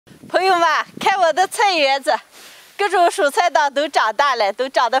朋友们，看我的菜园子，各种蔬菜档都长大了，都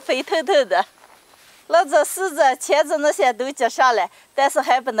长得肥腾腾的。那这柿子、茄子那些都结上了，但是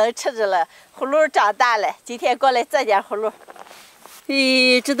还不能吃着了。葫芦长大了，今天过来摘点葫芦。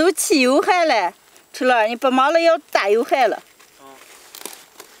咦，这都起油害了，春乐，你不忙了要打油害了。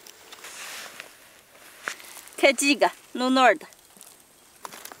看这个，糯糯的。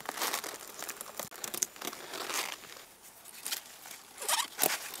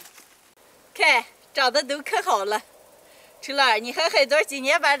看，长得都可好了。春乐，你和海多今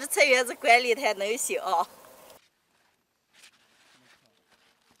年把这菜园子管理的还能行啊。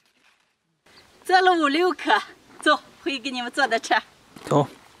摘了5、6颗，走，回去给你们做的吃。走。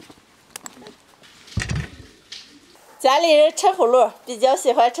家里人吃葫芦比较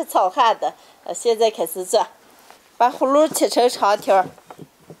喜欢吃糙汉的，现在开始做，把葫芦切成长条，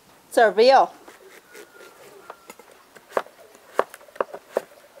籽儿不要。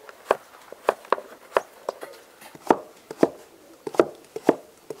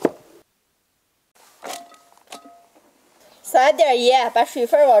撒点盐，把水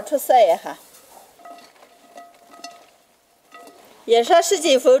分往出撒一下。腌上10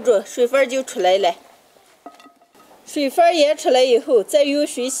几分钟，水分就出来了。水分腌出来以后，再用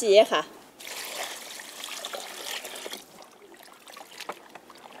水洗一下。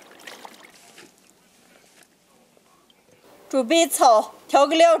准备炒，调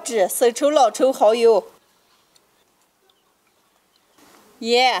个料汁，生抽、老抽、蚝油、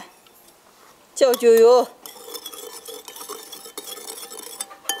盐、酱酒油。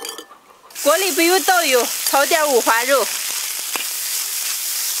锅里不用倒油，炒点五花肉。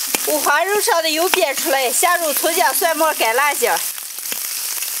五花肉上的油煸出来，下入葱姜蒜末干辣椒，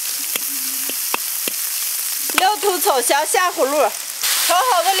料头炒香，下葫芦，调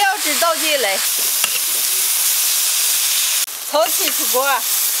好的料汁倒进来，炒起出锅。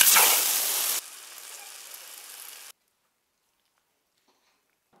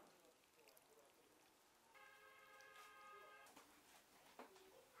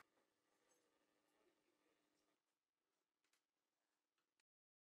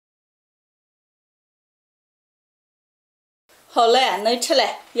好了，能吃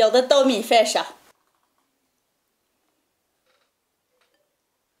了，舀到稻米饭上。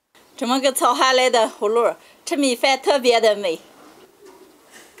这么个炒下来的葫芦，吃米饭特别的美。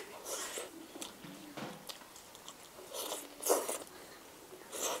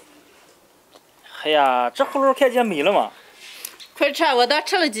哎呀，这葫芦看见美了吗？快吃，我倒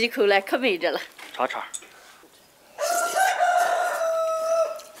吃了几口了，可美着了。尝尝。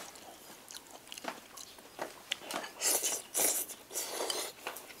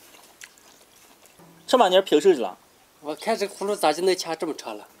这么点平手去了？我看这葫芦咋就能掐这么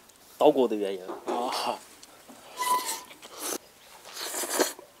长了？捣鼓的原因。哦。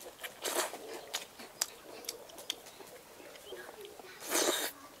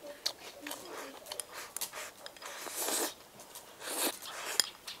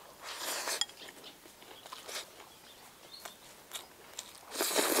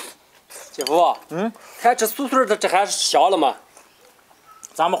姐夫，看这酥酥的，这还是香了吗？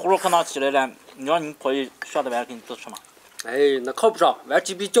咱们葫芦可能起来了，你让你婆姨下的碗给你自吃吗？哎，那靠不上，碗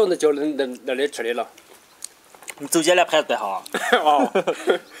就比叫那来吃来了。你走进来牌子带好。哦。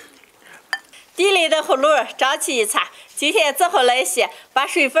地里的葫芦长起一茬，今天正好来些，把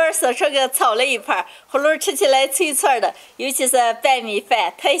水分撕出个炒了一盘，葫芦吃起来脆脆的，尤其是拌米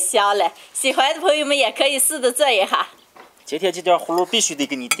饭太香了。喜欢的朋友们也可以试着做一下。今天这点葫芦必须得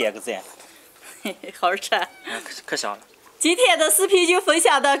给你点个赞。嘿嘿，好吃。可香了。今天的视频就分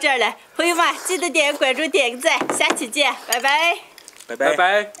享到这儿了，朋友们记得点个关注，点个赞，下期见，拜拜。拜拜。拜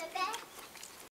拜。